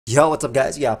Yo, what's up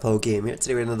guys? You got pokeaim here.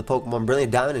 Today we're another Pokemon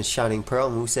Brilliant Diamond and Shining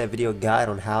Pearl Moveset video guide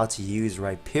on how to use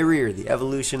RHYPERIOR, the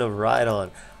evolution of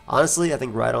Rhydon. Honestly, I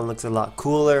think Rhydon looks a lot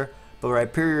cooler, but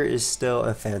RHYPERIOR is still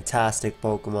a fantastic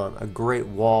Pokemon, a great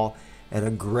wall, and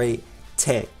a great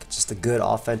tank. Just a good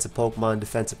offensive Pokemon,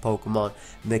 defensive Pokemon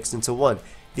mixed into one.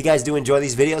 If you guys do enjoy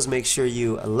these videos, make sure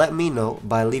you let me know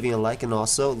by leaving a like, and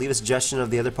also leave a suggestion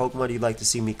of the other Pokemon you'd like to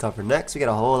see me cover next. We got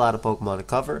a whole lot of Pokemon to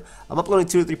cover. I'm uploading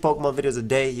 2 or 3 Pokemon videos a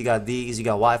day. You got these, you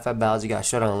got Wi-Fi battles, you got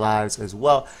Showdown Lives as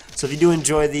well. So if you do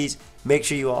enjoy these, make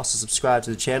sure you also subscribe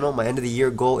to the channel. My end of the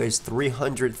year goal is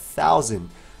 300,000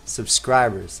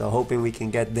 subscribers, so hoping we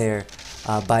can get there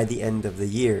by the end of the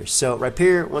year. So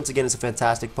RHYPERIOR, once again, is a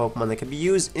fantastic Pokemon that can be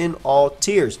used in all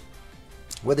tiers,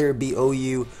 whether it be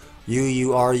OU,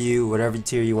 UU, RU, whatever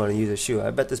tier you want to use it. Shoot, I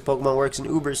bet this Pokemon works in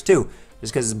Ubers too,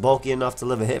 just because it's bulky enough to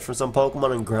live a hit from some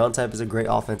Pokemon, and ground type is a great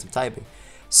offensive typing.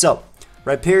 So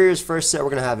RHYPERIOR's first set we're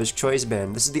going to have is Choice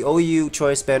Band. This is the OU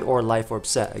Choice Band or Life Orb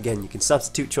set. Again, you can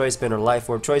substitute Choice Band or Life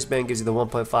Orb. Choice Band gives you the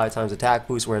 1.5 times attack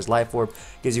boost, whereas Life Orb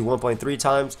gives you 1.3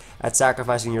 times at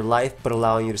sacrificing your life, but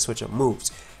allowing you to switch up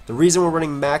moves. The reason we're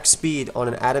running max speed on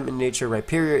an Adamant Nature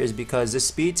RHYPERIOR is because this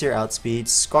speed tier outspeeds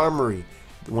Skarmory,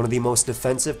 one of the most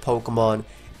defensive Pokemon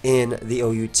in the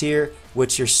OU tier,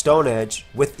 which your Stone Edge,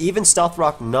 with even Stealth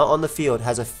Rock not on the field,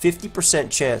 has a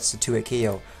 50% chance to 2-hit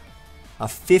KO. A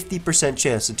 50%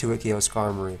 chance to 2-hit KO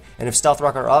Skarmory. And if Stealth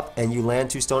Rock are up and you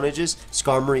land 2 Stone Edges,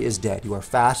 Skarmory is dead. You are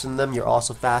faster than them. You're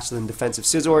also faster than defensive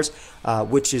Scizors,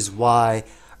 which is why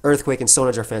Earthquake and Stone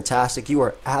Edge are fantastic. You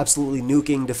are absolutely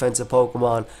nuking defensive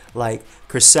Pokemon like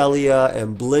Cresselia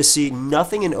and Blissey.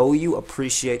 Nothing in OU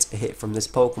appreciates a hit from this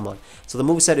Pokemon. So the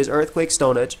moveset is Earthquake,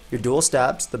 Stone Edge, your dual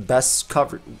stabs, the best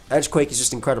cover. Edgequake is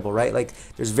just incredible, right? Like,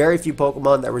 there's very few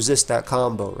Pokemon that resist that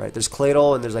combo, right? There's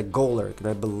Claydol and there's like Golurk, and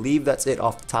I believe that's it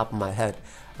off the top of my head.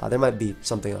 There might be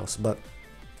something else, but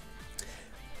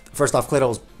first off,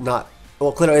 Claydol's not...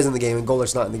 Well, Claydol is in the game, and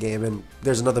Golurk's not in the game, and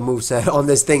there's another moveset on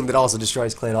this thing that also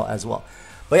destroys Claydol as well.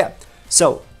 But yeah,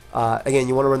 so again,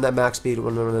 you want to run that max speed, you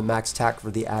want to run the max attack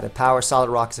for the added power. Solid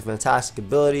Rock is a fantastic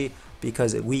ability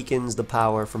because it weakens the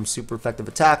power from super effective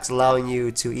attacks, allowing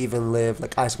you to even live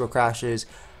like Icicle Crashes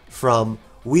from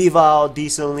Weavile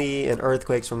decently, and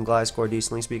Earthquakes from Gliscor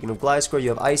decently. Speaking of Gliscor, you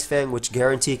have Ice Fang, which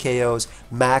guarantee KOs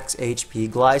max HP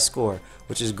Gliscor,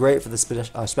 which is great for the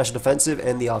special defensive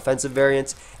and the offensive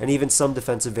variants, and even some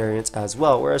defensive variants as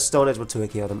well, whereas Stone Edge will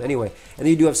 2-hit KO them anyway. And then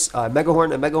you do have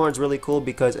Megahorn, and Megahorn's really cool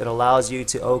because it allows you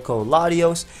to OHKO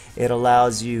Latios. It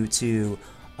allows you to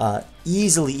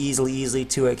easily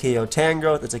 2-hit KO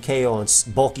Tangrowth. It's a KO on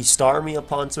bulky Starmie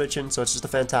upon switching, so it's just a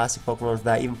fantastic Pokemon for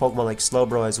that. Even Pokemon like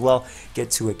Slowbro as well get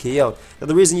 2-hit KO. Now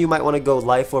the reason you might want to go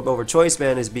Life Orb over Choice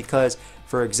Band is because,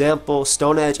 for example,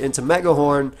 Stone Edge into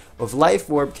Megahorn with Life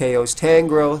Orb KOs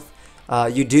Tangrowth.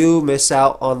 You do miss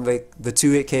out on the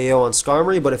 2-hit KO on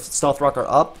Skarmory, but if Stealth Rock are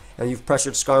up and you've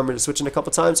pressured Skarmory to switch in a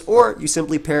couple times, or you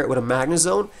simply pair it with a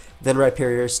Magnezone, then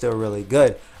RHYPERIOR is still really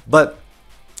good. But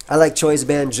I like Choice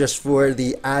Band just for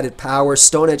the added power.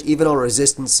 Stone Edge, even on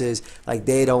resistances, like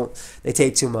they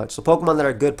take too much. So Pokemon that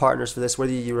are good partners for this,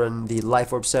 whether you run the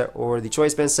Life Orb set or the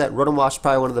Choice Band set, Rotom Wash is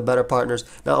probably one of the better partners.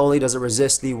 Not only does it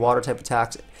resist the water type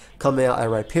attacks coming out at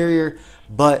RHYPERIOR,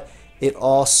 but it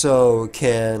also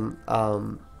can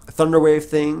Thunder Wave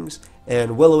things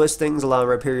and Will-O-Wisp things, allowing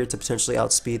RHYPERIOR to potentially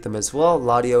outspeed them as well.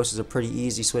 Latios is a pretty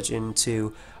easy switch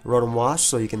into Rotom Wash,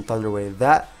 so you can Thunder Wave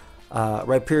that.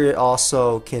 RHYPERIOR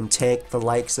also can tank the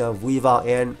likes of Weavile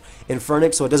and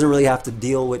Infernape, so it doesn't really have to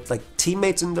deal with like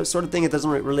teammates and that sort of thing. It doesn't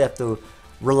really have to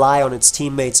rely on its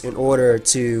teammates in order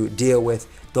to deal with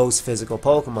those physical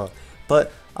Pokemon.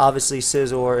 But obviously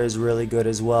Scizor is really good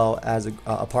as well as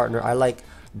a partner. I like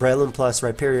Breloom plus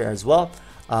RHYPERIOR as well.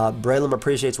 Breloom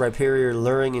appreciates RHYPERIOR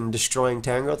luring and destroying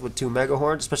Tangrowth with 2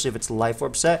 Megahorns, especially if it's a Life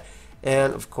Orb set.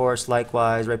 And of course,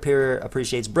 likewise, RHYPERIOR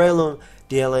appreciates Breloom,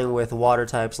 dealing with water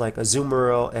types like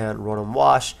Azumarill and Rotom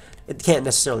Wash. It can't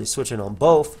necessarily switch in on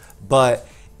both, but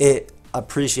it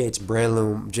appreciates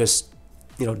Breloom just,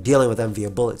 dealing with them via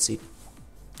Bullet Seed.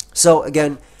 So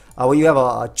again, when you have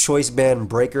a Choice Band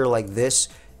breaker like this,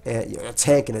 and a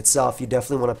tank in itself, you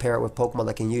definitely want to pair it with Pokemon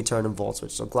that can U-turn and Volt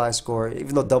Switch. So Gliscor,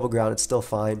 even though Double Ground, it's still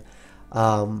fine.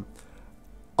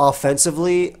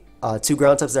 Offensively, 2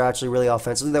 ground types that are actually really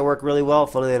offensively that work really well,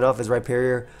 funnily enough, is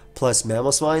RHYPERIOR plus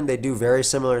Mamoswine. They do very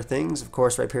similar things. Of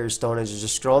course, RHYPERIOR Stone Edge is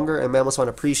just stronger, and Mamoswine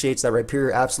appreciates that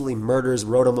RHYPERIOR absolutely murders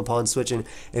Rotom upon switching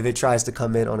if it tries to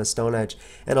come in on a Stone Edge,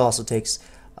 and also takes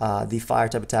the fire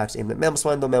type attacks aimed at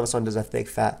Mamoswine, though Mamoswine does have thick,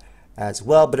 fat as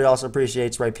well, but it also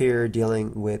appreciates Rhyperior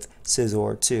dealing with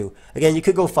Scizor too. Again, you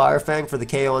could go Fire Fang for the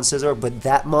KO on Scizor, but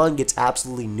that mon gets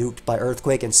absolutely nuked by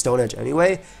Earthquake and Stone Edge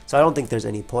anyway, so I don't think there's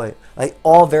any point. Like,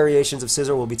 all variations of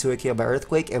Scizor will be 2-hit KO by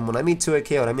Earthquake, and when I mean 2-hit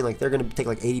KO, I mean like they're going to take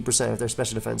like 80% of their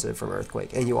special defensive from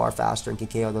Earthquake, and you are faster and can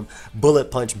KO them. Bullet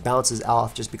Punch bounces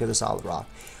off just because of Solid Rock.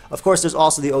 Of course, there's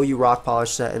also the OU Rock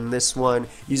Polish set, and this one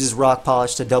uses Rock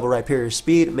Polish to double Rhyperior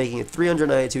speed, making it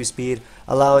 392 speed,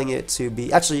 allowing it to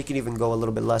be... Actually, you can even go a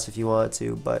little bit less if you want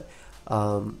to, but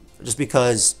just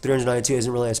because 392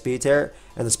 isn't really a speed tier,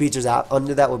 and the speed tiers out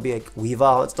under that would be like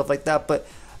Weavile and stuff like that. But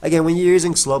again, when you're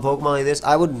using slow Pokemon like this,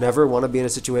 I would never want to be in a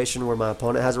situation where my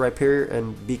opponent has a Rhyperior,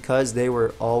 and because they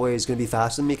were always going to be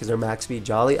faster than me because they're max speed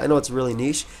Jolly. I know it's really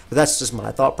niche, but that's just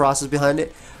my thought process behind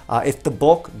it. If the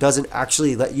bulk doesn't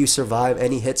actually let you survive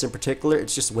any hits in particular,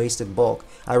 it's just wasted bulk.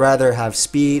 I'd rather have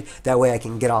speed, that way I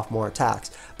can get off more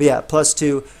attacks. But yeah,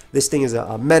 +2, this thing is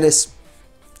a menace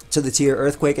to the tier.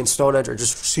 Earthquake and Stone Edge are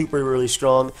just super really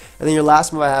strong. And then your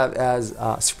last move I have as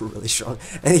super really strong.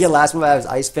 And then your last move I have is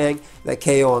Ice Fang, that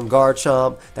KO on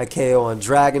Garchomp, that KO on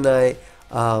Dragonite.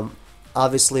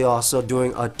 Obviously also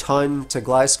doing a ton to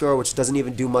Gliscor, which doesn't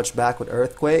even do much back with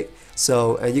Earthquake.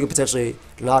 So, and you can potentially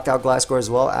knock out Gliscor as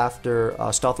well after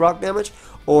Stealth Rock damage,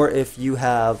 or if you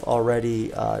have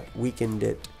already weakened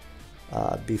it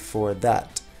before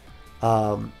that.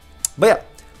 But yeah,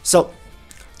 so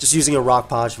just using a Rock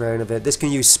Polish variant of it. This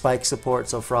can use Spike support,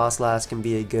 so Frostlass can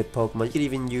be a good Pokemon. You could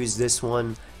even use this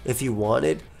one if you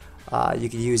wanted. You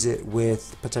could use it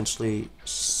with potentially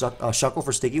Shuckle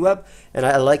for Sticky Web, and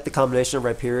I like the combination of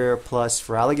Rhyperior plus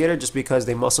Feraligatr just because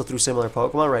they muscle through similar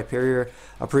Pokemon. Rhyperior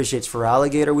appreciates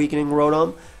Feraligatr weakening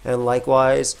Rotom, and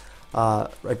likewise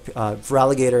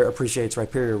Feraligatr appreciates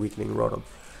Rhyperior weakening Rotom.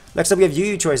 Next up we have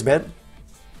UU Choice Band.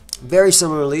 Very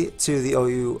similarly to the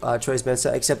OU Choice Band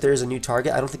set, except there is a new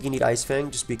target. I don't think you need Ice Fang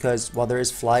just because while there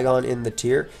is Flygon in the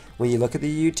tier, when you look at the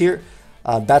UU tier,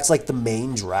 that's like the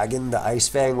main dragon the Ice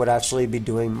Fang would actually be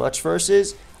doing much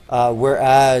versus.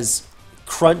 Whereas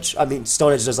Crunch, I mean,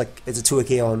 Stone Edge does like, it's a 2-hit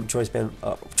KO on Choice Band.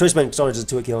 Choice Band Stone Edge is a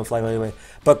 2-hit KO on Flygon anyway.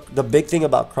 But the big thing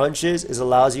about Crunch is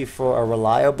allows you for a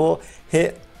reliable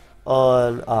hit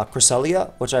on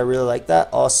Cresselia, which I really like that.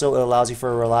 Also, it allows you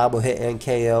for a reliable hit and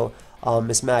KO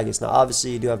Miss Magus. Now,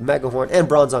 obviously, you do have Megahorn and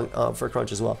Bronzong for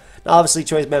Crunch as well. Now, obviously,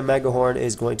 Choice Band Megahorn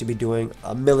is going to be doing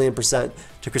 1,000,000%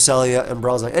 to Cresselia and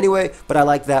Bronzong anyway, but I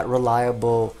like that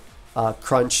reliable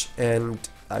Crunch and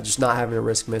just not having to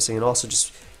risk missing. And also,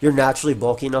 just you're naturally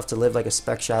bulky enough to live like a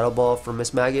Spec Shadow Ball for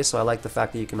Miss Magus, so I like the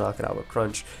fact that you can knock it out with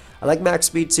Crunch. I like Max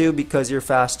Speed too because you're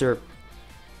faster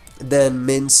than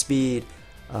Min Speed.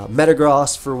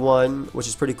 Metagross for one, which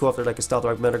is pretty cool. If they're like a Stealth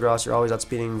Rock Metagross, you're always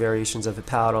outspeeding variations of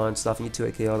Hippowdon and stuff, and you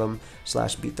 2-hit KO them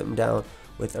 / beat them down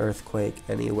with Earthquake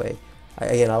anyway.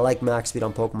 Again, I like max speed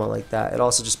on Pokemon like that. It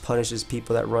also just punishes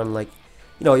people that run like,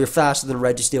 you know, you're faster than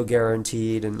Registeel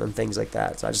guaranteed and things like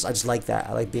that. So I just like that.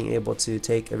 I like being able to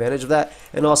take advantage of that.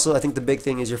 And also, I think the big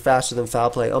thing is you're faster than Foul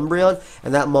Play Umbreon,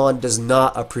 and that Mon does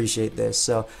not appreciate this.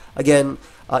 So again,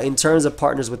 in terms of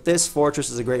partners with this, Fortress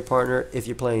is a great partner if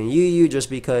you're playing UU just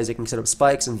because it can set up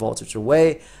spikes and Voltage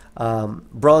away.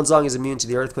 Bronzong is immune to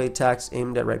the Earthquake attacks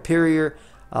aimed at Rhyperior.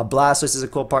 Blastoise is a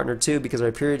cool partner too because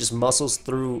Rhyperior just muscles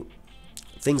through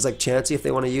things like Chansey if they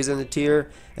want to use it in the tier,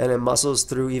 and it muscles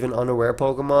through even unaware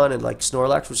Pokemon and like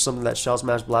Snorlax, which is something that Shell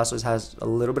Smash Blastoise has a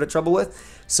little bit of trouble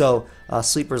with. So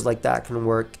sleepers like that can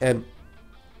work. And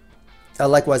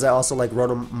likewise, I also like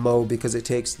Rotom Mow because it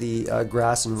takes the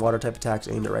grass and water type attacks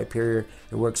aimed at Rhyperior.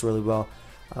 It works really well.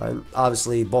 And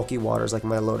obviously, bulky waters like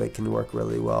Milotic can work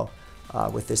really well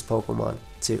with this Pokemon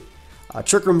too.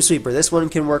 Trick Room Sweeper. This one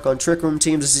can work on Trick Room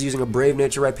teams. This is using a Brave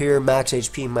Nature Rhyperior, max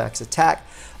HP, max attack.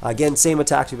 Again, same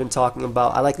attacks we've been talking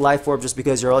about. I like Life Orb just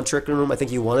because you're on Trick Room. I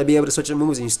think you want to be able to switch your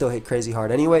moves and you still hit crazy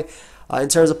hard anyway. In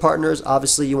terms of partners,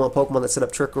 obviously you want Pokemon that set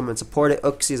up Trick Room and support it.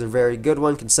 Uxie is a very good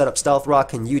one. Can set up Stealth Rock,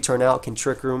 can U-turn out, can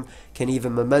Trick Room, can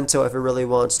even Memento if it really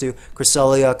wants to.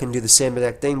 Cresselia can do the same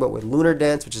exact thing, but with Lunar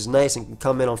Dance, which is nice, and can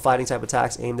come in on fighting type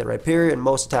attacks aimed at Rhyperior, and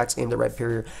most attacks aimed at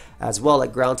Rhyperior as well,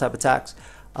 like ground type attacks.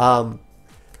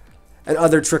 And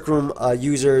other Trick Room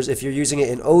users, if you're using it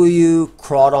in OU,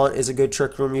 Crawdon is a good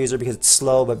Trick Room user because it's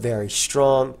slow but very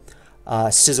strong.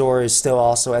 Scizor is still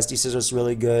also, SD Scizor is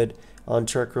really good on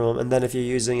Trick Room. And then if you're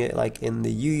using it like in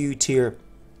the UU tier,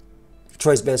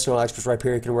 Choice Band Snorlax plus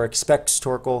Rhyperior can work. Specs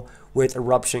Torkoal with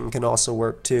Eruption can also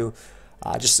work too,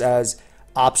 just as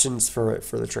options for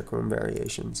the Trick Room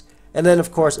variations. And then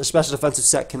of course a special defensive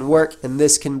set can work, and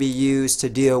this can be used to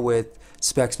deal with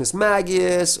Spexmus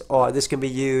Magius, or this can be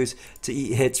used to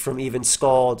eat hits from even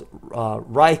Scald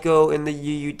Raikou in the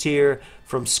UU tier.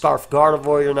 From Scarf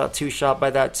Gardevoir, you're not too shocked by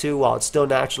that too, while it still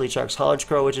naturally checks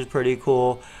Honchkrow, which is pretty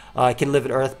cool. It can live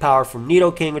in Earth Power from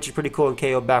Nidoking, which is pretty cool, and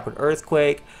KO back with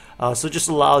Earthquake. So it just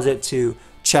allows it to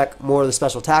check more of the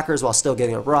special attackers while still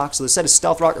getting up Rock. So the set is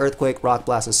Stealth Rock, Earthquake, Rock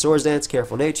Blast, and Swords Dance,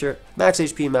 Careful Nature, Max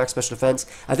HP, Max Special Defense.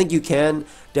 I think you can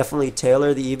definitely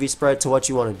tailor the EV spread to what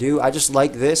you want to do. I just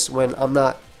like this when I'm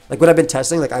not, like when I've been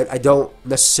testing, like I don't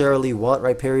necessarily want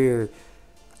Rhyperior.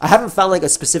 I haven't found like a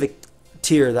specific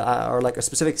tier that or like a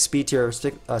specific speed tier or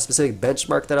a specific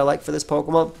benchmark that I like for this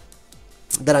Pokemon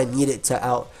that I need it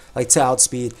to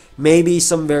outspeed. Maybe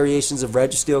some variations of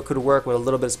Registeel could work with a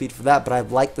little bit of speed for that, but I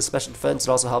like the special defense. It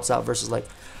also helps out versus like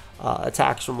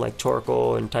attacks from like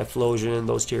Torkoal and Typhlosion,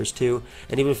 those tiers too.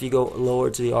 And even if you go lower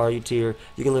to the RU tier,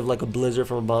 you can live like a Blizzard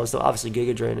from a bomb. So obviously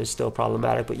Giga Drain is still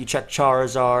problematic, but you check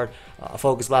Charizard,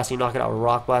 Focus Blast, and you knock it out with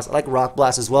Rock Blast. I like Rock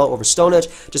Blast as well over Stone Edge,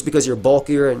 just because you're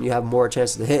bulkier and you have more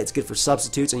chances to hit. It's good for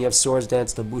substitutes, and you have Swords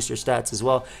Dance to boost your stats as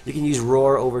well. You can use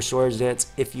Roar over Swords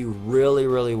Dance if you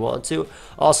really want to.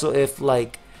 Also, if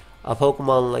like a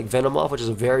Pokemon like Venomoth, which is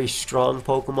a very strong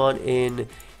Pokemon in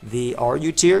the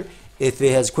RU tier, if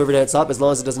it has Quiver Dance up, as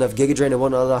long as it doesn't have Giga Drain, it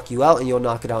won't knock you out, and you'll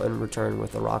knock it out in return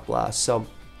with a Rock Blast. So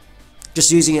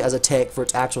just using it as a tank for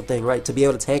its actual thing, right? To be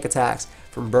able to tank attacks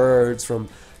from birds, from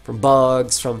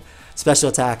bugs, from special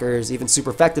attackers, even super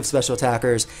effective special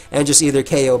attackers, and just either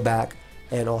KO back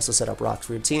and also set up rocks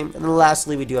for your team. And then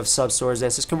lastly, we do have Sub Swords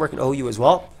Dance. This can work in OU as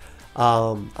well.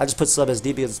 I just put Sub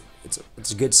SD because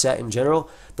it's a good set in general.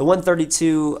 The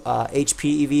 132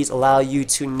 HP EVs allow you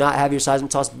to not have your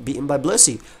Seismitoss beaten by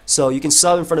Blissey. So you can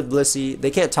sub in front of Blissey.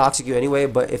 They can't Toxic you anyway,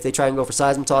 but if they try and go for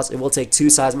Seismitoss, it will take 2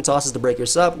 Seismitosses to break your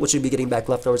sub, which would be getting back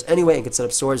leftovers anyway, and can set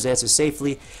up Swords Dances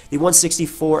safely. The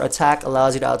 164 attack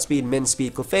allows you to outspeed Min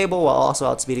Speed Clefable while also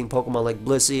outspeeding Pokemon like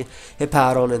Blissey,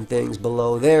 Hippowdon, and things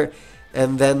below there.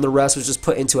 And then the rest was just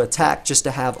put into attack just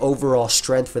to have overall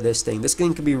strength for this thing. This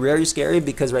thing can be very scary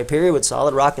because Rhyperior with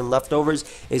Solid Rock and leftovers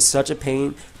is such a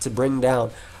pain to bring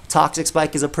down. Toxic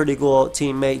Spike is a pretty cool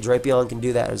teammate. Drapion can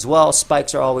do that as well.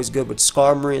 Spikes are always good with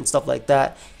Skarmory and stuff like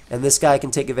that. And this guy can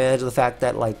take advantage of the fact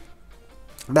that like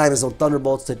Magnezone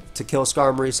Thunderbolts to kill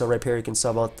Skarmory, so Rhyperior can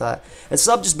sub on that. And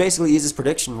sub just basically uses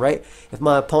prediction, right? If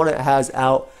my opponent has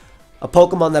out a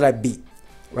Pokemon that I beat,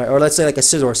 right, or let's say like a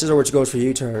Scizor which goes for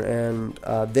U-turn,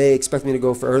 and they expect me to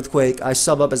go for Earthquake. I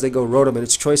sub up as they go Rotom, and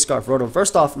it's Choice Scarf Rotom.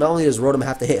 First off, not only does Rotom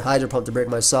have to hit Hydro Pump to break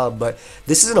my sub, but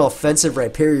this is an offensive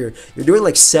Rhyperior. You're doing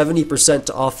like 70%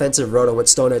 to offensive Rotom with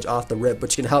Stone Edge off the rip,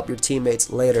 which can help your teammates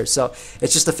later. So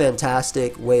it's just a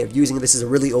fantastic way of using it. This is a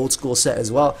really old school set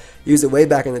as well. Used it way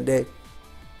back in the day.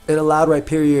 It allowed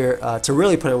Rhyperior to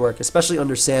really put in work, especially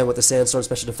under Sand with the Sandstorm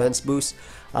special defense boost.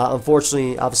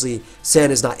 Unfortunately, obviously,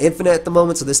 Sand is not infinite at the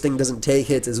moment, so this thing doesn't take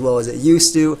hits as well as it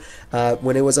used to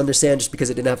when it was under Sand, just because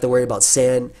it didn't have to worry about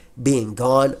Sand being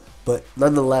gone. But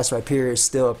nonetheless, Rhyperior is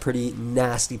still a pretty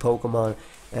nasty Pokemon,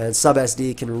 and Sub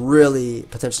SD can really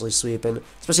potentially sweep, and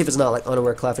especially if it's not like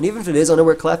Unaware Clef. And even if it is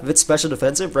Unaware Clef, if it's special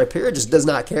defensive, Rhyperior just does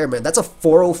not care, man. That's a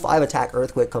 405 attack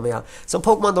Earthquake coming out. Some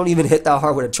Pokemon don't even hit that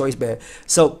hard with a Choice Band.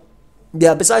 So,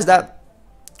 yeah, besides that,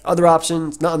 other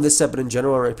options, not on this set, but in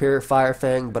general, Rhyperior, Fire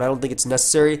Fang, but I don't think it's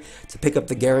necessary to pick up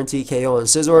the guarantee KO on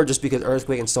Scizor, just because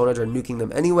Earthquake and Stone Edge are nuking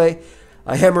them anyway.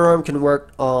 A Hammer Arm can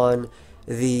work on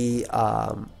the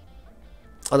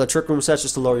Trick Room sets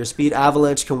just to lower your speed.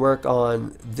 Avalanche can work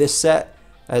on this set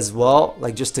as well,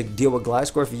 like just to deal with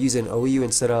Gliscor if you use an OU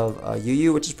instead of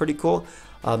UU, which is pretty cool,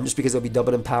 just because it'll be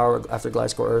doubled in power after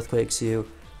Gliscor Earthquakes you.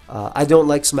 I don't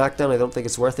like Smackdown. I don't think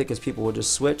it's worth it because people will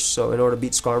just switch. So in order to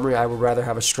beat Skarmory, I would rather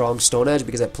have a strong Stone Edge,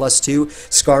 because at +2,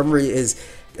 Skarmory is,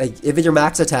 like, if it's your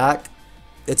max attack,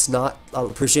 it's not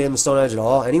appreciating the Stone Edge at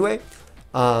all anyway.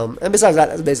 And besides that,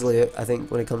 that's basically it, I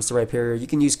think, when it comes to Rhyperior. You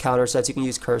can use counter sets, you can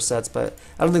use curse sets, but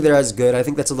I don't think they're as good. I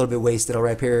think that's a little bit wasted on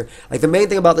Rhyperior. Like, the main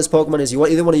thing about this Pokemon is you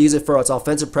either want to use it for its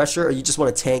offensive pressure, or you just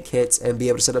want to tank hits and be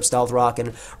able to set up Stealth Rock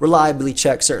and reliably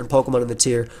check certain Pokemon in the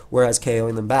tier, whereas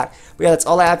KOing them back. But yeah, that's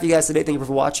all I have for you guys today. Thank you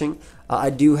for watching.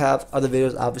 I do have other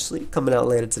videos, obviously, coming out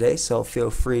later today, so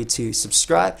feel free to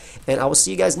subscribe, and I will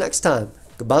see you guys next time.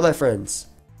 Goodbye, my friends.